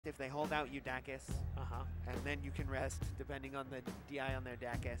If they hold out, you Dacus, and then you can rest depending on the DI on their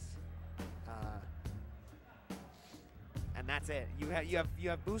Dacus, and that's it. You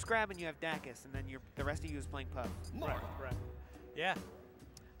have boost grab and you have Dacus, and then the rest of you is playing Puff. Right. Yeah.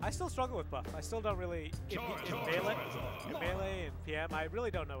 I still struggle with Puff. I still don't really in melee and PM. I really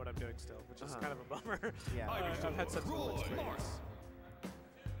don't know what I'm doing still, which is kind of a bummer. Yeah, I've had such little experience.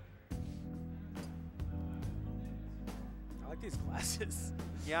 I like these glasses.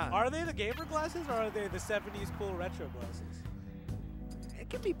 Yeah. Are they the gamer glasses or are they the 70s cool retro glasses? It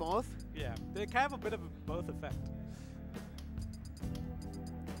can be both. Yeah, they kind of have a bit of a both effect.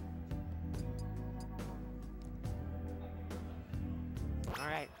 All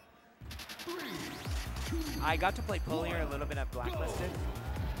right. I got to play Polear a little bit at Blacklisted.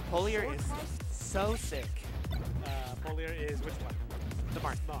 Polear is so sick. Polear is which one? The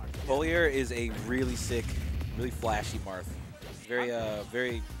Marth. Polear is a really sick, really flashy Marth.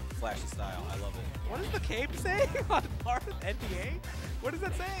 Very flashy style. I love it. What does the cape say on Marth NDA? What does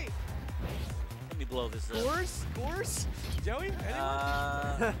that say? Let me blow this up. Scores? Joey?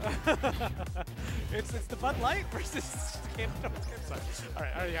 Anyone? It's the Bud Light versus Cape. No, I'm sorry.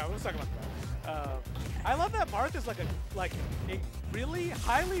 All right, yeah, let's talk about that. I love that Marth is like a really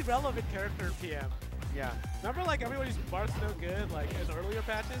highly relevant character in PM. Yeah. Remember, like everybody's Marth's no good, like in earlier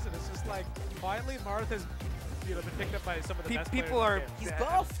patches, and it's just like quietly Marth has, been picked up by some of the best people players. He's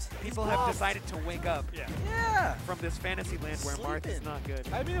buffed. People have decided to wake up. Yeah. From this fantasy land where Marth is not good.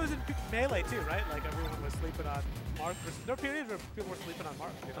 I mean, it was in melee too, right? Like everyone was sleeping on Marth. There were periods where people were sleeping on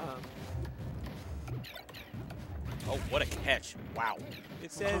Marth. You know? Oh, what a catch! Wow.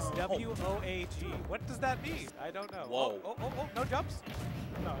 It says W-O-A-G. What does that mean? I don't know. Whoa. Oh, no jumps?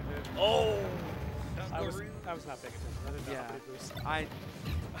 No, I didn't. Oh! I was not paying attention. I didn't know how many boosts.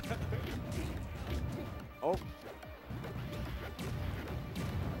 Oh.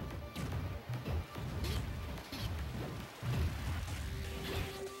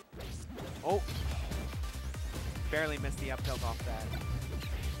 Oh. Barely missed the up tilt off that.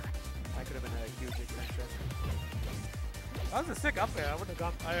 That could have been a huge eccentric. That was a sick up air. I wouldn't have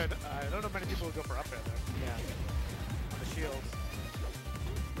gone. I don't know many people would go for up air there. Yeah. On the shields.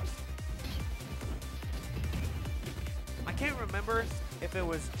 I can't remember if it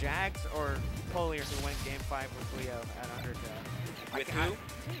was Jags or Polear who went Game 5 with Leo at Underdog. With who?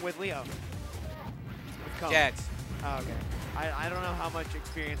 With Leo. With Cone. Jags. Oh, okay. I don't know how much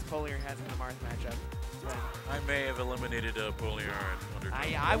experience Polear has in the Marth matchup. But I may have eliminated Polear and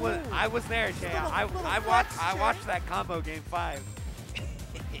Underdog. I was there, Jay. I watched that combo Game 5.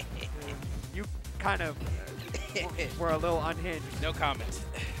 You kind of were a little unhinged. No comment.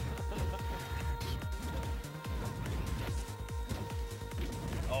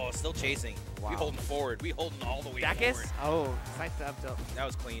 Oh, still chasing. Wow. We holding forward. We holding all the way Dacus? forward. Oh, sight to up tilt. That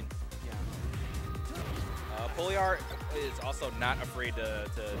was clean. Yeah. Polear is also not afraid to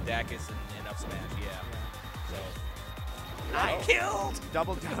Dacus and up smash. Yeah. So. Nice. Killed.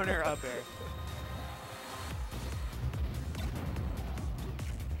 Double downer up air.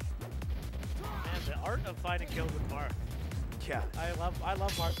 Man, the art of finding kills with Marth. Yeah. I love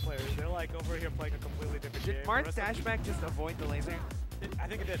Marth players. They're like over here playing a completely different game. Did Marth's dashback just avoid the laser? I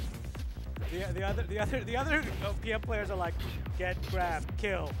think it did. The other PM players are like, get, grab,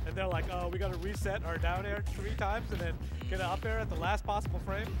 kill, and they're like, oh, we gotta reset our down air 3 times and then get an up air at the last possible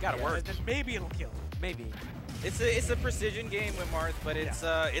frame. Gotta work. And then maybe it'll kill. Maybe. It's a precision game with Marth, but it's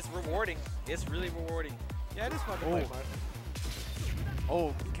rewarding. It's really rewarding. Yeah, it is fun to play Marth.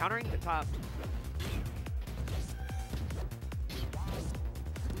 Oh, countering the top.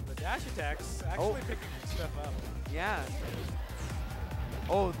 The dash attacks actually picking stuff up. Yeah.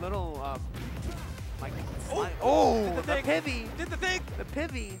 Oh, little like did the pivy. Did the thing. The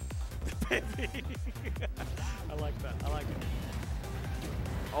pivy. The pivy. I like that. I like it.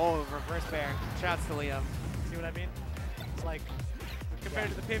 Oh, reverse bear. Shouts to Leo. See what I mean? It's like compared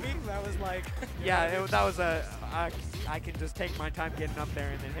to the pivy, that was like. Yeah, that was I can just take my time getting up there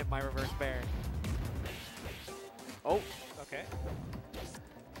and then hit my reverse bear. Oh. Okay.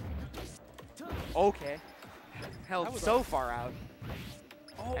 Okay. Held so far out.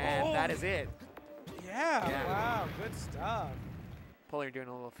 And that is it. Yeah. Wow. Good stuff. Polear doing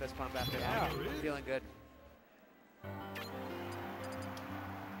a little fist pump after Yeah. that. Feeling good.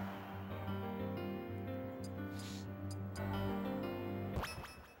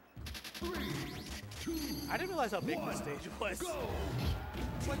 I didn't realize how big this stage was.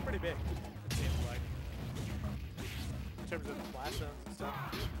 It's like pretty big. It seems like. In terms of the flash zones and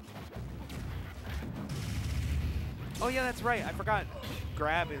stuff. Oh yeah, that's right. I forgot.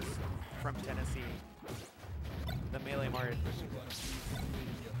 Grab is from Tennessee. The melee Marth.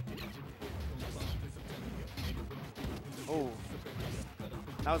 Oh,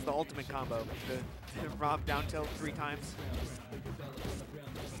 that was the ultimate combo. The Rob down tilt 3 times.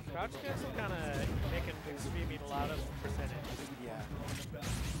 Crouch cancel kind of making Xtreme eat a lot of percentage. Yeah.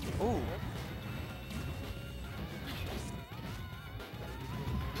 Ooh.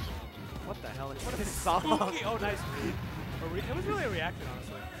 What the hell is this song? Oh, nice read. It was really a reaction,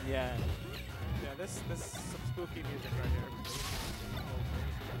 honestly. Yeah. Yeah, this is some spooky music right here.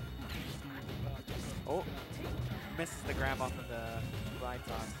 Oh, misses the grab off of the ride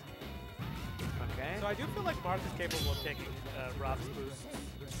toss. Okay. So I do feel like Marth is capable of taking Rob's boost.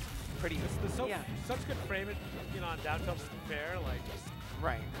 Pretty. Such good frame it, on down tilts and fair, like.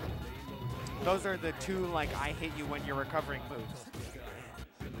 Right. Those are the 2 like I hit you when you're recovering moves.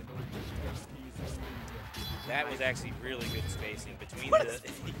 That was actually really good spacing between the.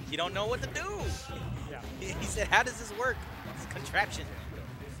 You don't know what to do. Yeah. He said, "How does this work?" It's a contraption.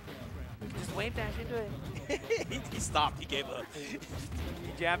 Just wave dash into it. he stopped. He gave up. He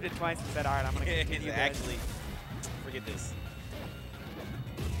jabbed it twice and said, "All right, I'm gonna continue." Actually, forget this.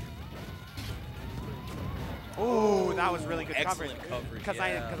 Oh, that was really good Excellent coverage. Because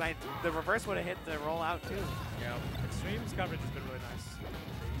the reverse would have hit the roll out too. Yeah. Xtreme's coverage has been really nice.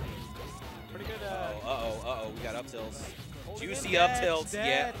 Pretty good. Uh-oh. We got up tilts. Juicy Dead, up tilts.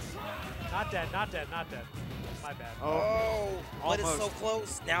 dead. Not dead. My bad. Oh, but it's almost. so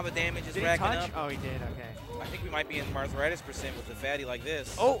close. Now the damage is Did he racking touch? up. Oh, he did. Okay. I think we might be in Marthritis % with the fatty like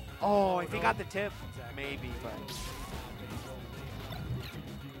this. Oh, if he got the tip, maybe, but.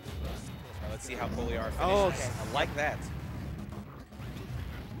 Right, let's see how Polear finishes. Oh, okay. I like that.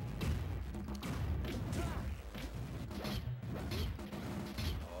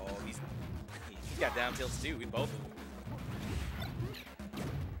 Oh, he's got down tilts too. We both.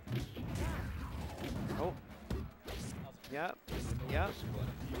 Oh. Yep.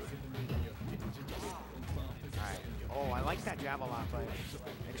 Alright. Oh, I like that jab a lot, but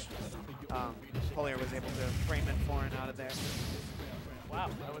Polear was able to frame it foreign out of there. Wow,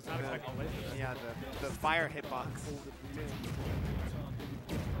 I was not expecting to win. Yeah, the fire hitbox.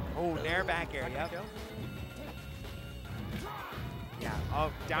 Oh, nair back air, yep. Yeah,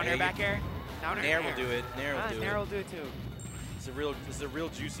 oh, down air back air. Down air Nair will do it. Nair will do Nair it. will do it too. It's a real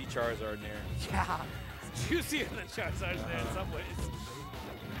juicy Charizard Nair. Yeah. It's juicier than Charizard's there in some ways.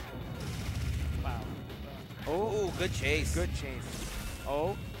 Wow. Oh, good chase. Good chase.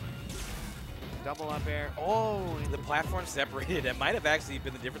 Oh. Double up air. Oh. The platform separated. That might have actually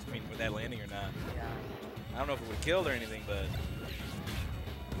been the difference between that landing or not. Yeah. I don't know if it would have killed or anything, but.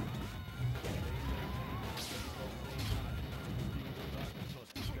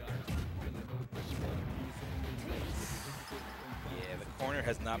 Yeah, the corner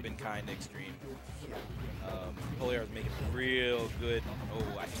has not been kind to Xtreme. Polear is making real good.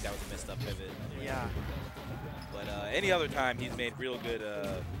 Oh, I think that was a messed up pivot. Yeah. But any other time, he's made real good.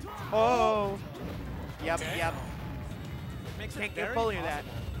 Oh. Yep. Makes Can't it give very Polear that.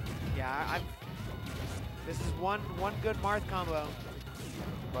 possible. Yeah, this is one good Marth combo.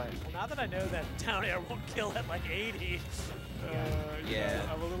 But Well, now that I know that down air won't kill at like 80, Yeah.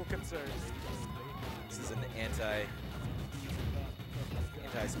 I'm a little concerned. This is an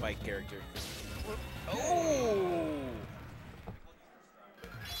anti-spike character. Oh!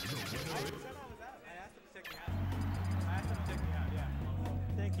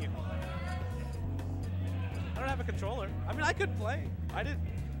 Thank you. I don't have a controller. I mean, I could play. I didn't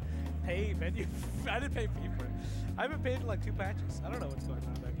pay menu. I didn't pay fee for it. I haven't paid in like 2 patches. I don't know what's going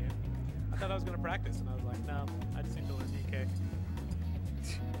on in that game. I thought I was going to practice, and I was like, no, I just need to learn DK.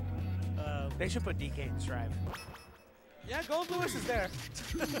 they should put DK in Strive. Yeah, Gold Lewis is there.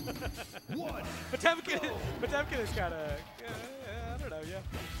 Potemkin is kind of, I don't know, yeah.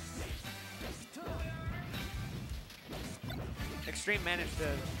 Xtreme managed to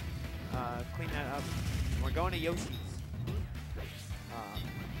clean that up. We're going to Yoshi's.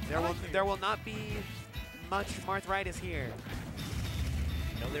 There will not be much Marthritis here.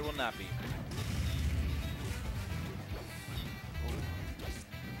 No, there will not be.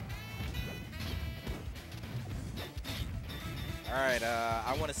 All right,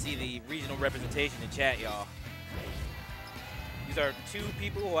 I want to see the regional representation in chat, y'all. These are 2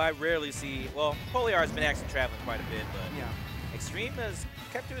 people who I rarely see. Well, Polear has been actually traveling quite a bit, but Yeah. Xtreme has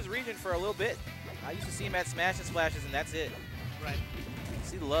kept to his region for a little bit. I used to see him at Smash and Splashes, and that's it. Right.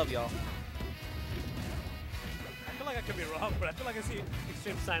 See the love, y'all. I feel like I could be wrong, but I feel like I see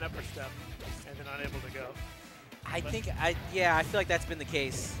Xtreme sign up for stuff and then unable to go. I feel like that's been the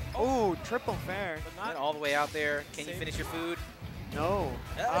case. Oh, triple fair. But Went not all the way out there. Can you Same. finish your food? No.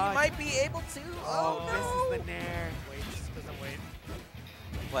 You might be able to. Oh, no. this is the Nair. waits, doesn't wait.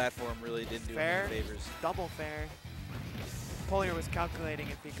 The platform really didn't do Fair. any favors. Double fair. Polear was calculating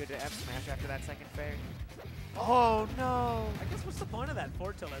if he could F smash after that second fair. Oh no! I guess what's the point of that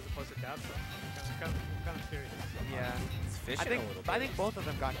forward tilt as opposed to down tilt? I'm kind of curious. Yeah. It's fishing a little bit. I think both of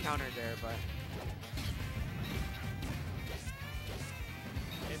them got countered there, but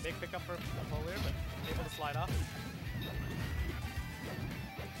A big pickup for Polear, but able to slide off.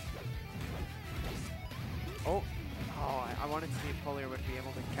 oh, I wanted to see if Polear would be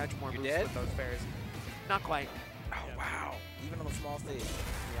able to catch more You're boosts dead? with those fairs. Not quite. Oh, wow. Even on the small stage.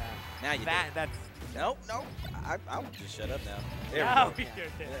 Yeah. Now you That's Nope, nope. I would just shut up now. There Now we you're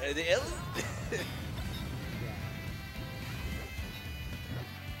go. dead.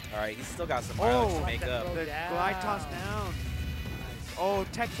 All right, he's still got some mileage to make up. the down. glide toss down. Oh,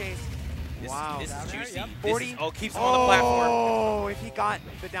 tech chase. Wow. This Down is there, juicy. yep. This 40. is, keeps him on the platform. Oh, if he got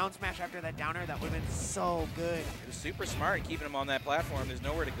the down smash after that downer, that would have been so good. It was super smart keeping him on that platform. There's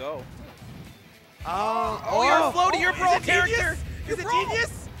nowhere to go. Oh, you're floating. You're pro is it character. genius? You're Is it pro.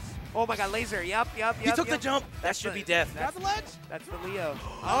 genius? Oh my god, laser. Yep. He took the jump. That That's should the- be death. That's, Grab the ledge. that's the Leo.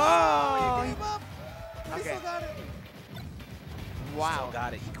 Oh, you gave up. He Okay. still got it. Wow. Still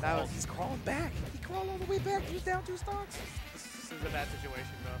got it. That was- He's crawling back. He crawled all the way back. He was down 2 stocks. This is a bad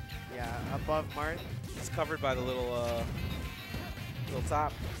situation, though. Yeah, above Marth. He's covered by the little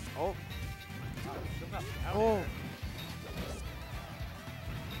top. Oh. Still got out Oh. there.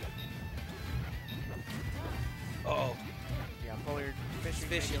 Oh, Yeah, Polear fishing,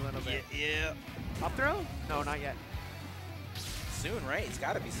 fishing maybe a little bit. Yeah. Up throw? No, not yet. Soon, right? It's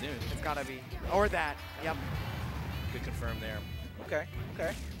got to be soon. It's gotta be. Or that. Yep. Good confirm there. Okay.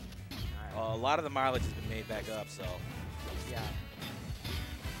 Okay. A lot of the mileage has been made back up, so. Yeah.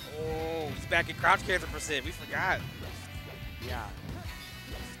 Oh, he's back in crouch cancel percent. We forgot. Yeah.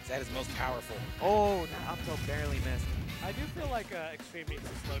 That is most powerful. Oh, that up tilt barely missed. I do feel like Xtreme needs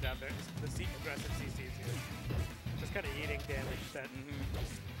to slow down the aggressive CCs here. Just kind of eating damage that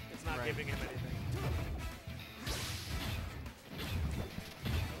it's not Right. giving him anything.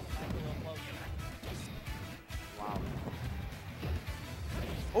 Wow.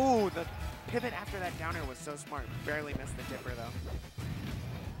 Oh, the pivot after that downer was so smart. Barely missed the tipper though.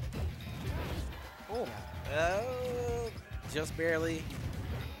 Oh. Oh, just barely.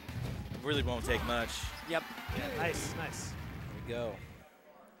 Really won't take much. Yep. Yeah, nice, nice. Here we go.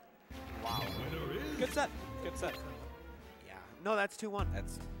 Wow. Good set. Good set. Yeah. No, that's 2-1.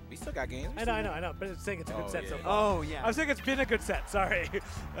 That's. We still got games. I know, but it's saying it's a good Oh, set so yeah. far. Oh, yeah. I was saying it's been a good set, sorry.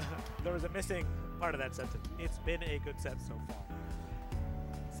 There was a missing part of that sentence. It's been a good set so far.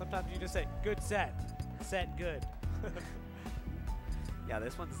 Sometimes you just say, good set. Set good. Yeah,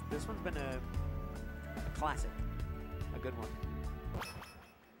 this one's been a classic. A good one.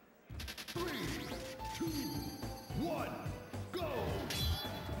 3, 2, 1, go!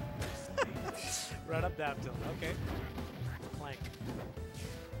 Right up down tilt. Okay. Plank.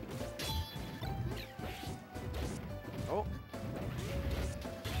 Oh.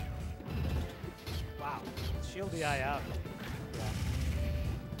 Wow. Shield the eye out.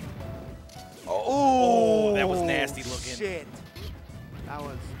 Oh, that was nasty looking. Shit. That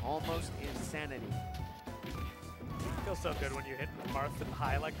was almost insanity. Feels so good when you hit Marth and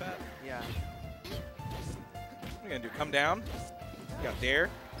high like that. Yeah. What are you gonna do? Come down? You got there.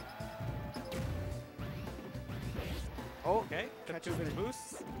 Oh, Okay. Catch Catches with his it.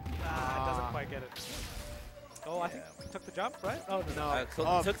 boosts. It doesn't quite get it. Oh, I think Yeah. he took the jump, right? Oh, no.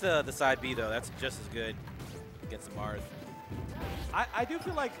 No. Took the side B though. That's just as good. Get some Marth. I do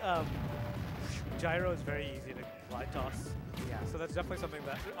feel like gyro is very easy to glide toss. Yeah. So that's definitely something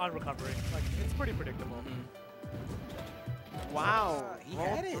that, on recovery, like, it's pretty predictable. Wow. He Rolled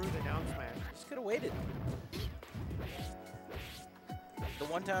had it. through the down smash. Just could have waited. The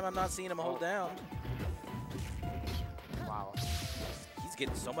one time I'm not seeing him hold down. Wow. He's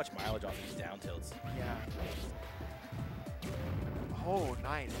getting so much mileage off these down tilts. Yeah. Oh,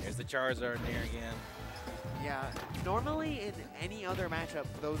 nice. There's the Charizard in there again. Yeah. Normally in any other matchup,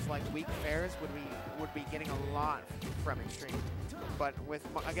 those like weak fairs would be getting a lot from Xtreme. But with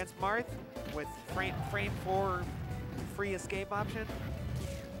against Marth, with frame 4 free escape option,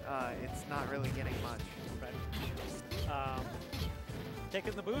 it's not really getting much. Right.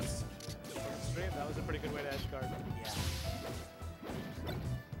 Taking the boost. Xtreme, that was a pretty good way to edge guard. Yeah.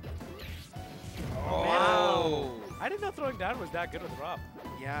 Oh! Wow. I didn't know throwing down was that good with Rob.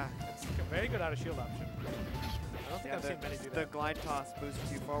 Yeah. It's a very good out of shield option. I don't think I've seen many do the that. glide toss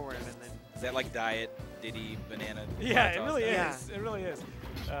boosts you forward and then. Is that like Diet, Diddy, Banana? Yeah, it toss? really is. Yeah. It really is.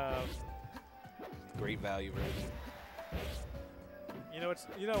 Great value version. You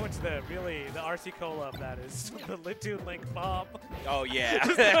know what's the RC Cola of that is the Litoon Link bomb. Oh yeah.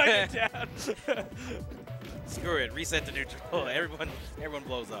 Just throwing it down. Screw it. Reset to neutral. Everyone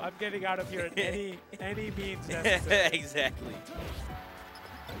blows up. I'm getting out of here at any means necessary. Exactly.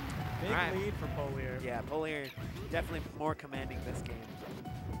 Big lead for Polear. Yeah, Polear definitely more commanding this game.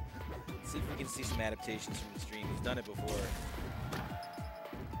 See if we can see some adaptations from Xtreme. He's done it before.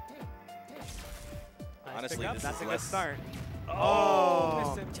 Nice Honestly, pickup. this That's is a good less. start. Oh,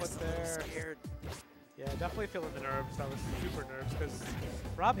 missed input Just a little there. scared. Yeah, definitely feeling the nerves. I was super nervous because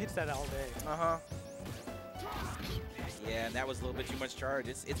Rob hits that all day. Uh-huh. Yeah, and that was a little bit too much charge.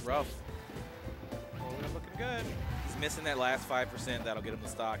 It's rough. Polear looking good. He's missing that last 5% that'll get him the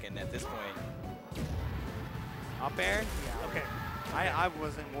stock, and at this point, Up air? Yeah. Okay. I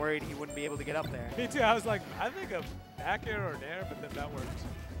wasn't worried he wouldn't be able to get up there. Me too. I was like, I think a back air or an air, but then that worked.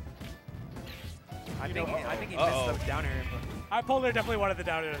 I think he Uh-oh. missed the down air. Polear definitely wanted the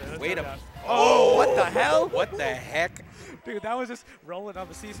down air there. wait a minute. Oh, what the hell? What the heck? Dude, that was just rolling on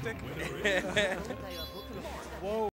the C stick. Whoa.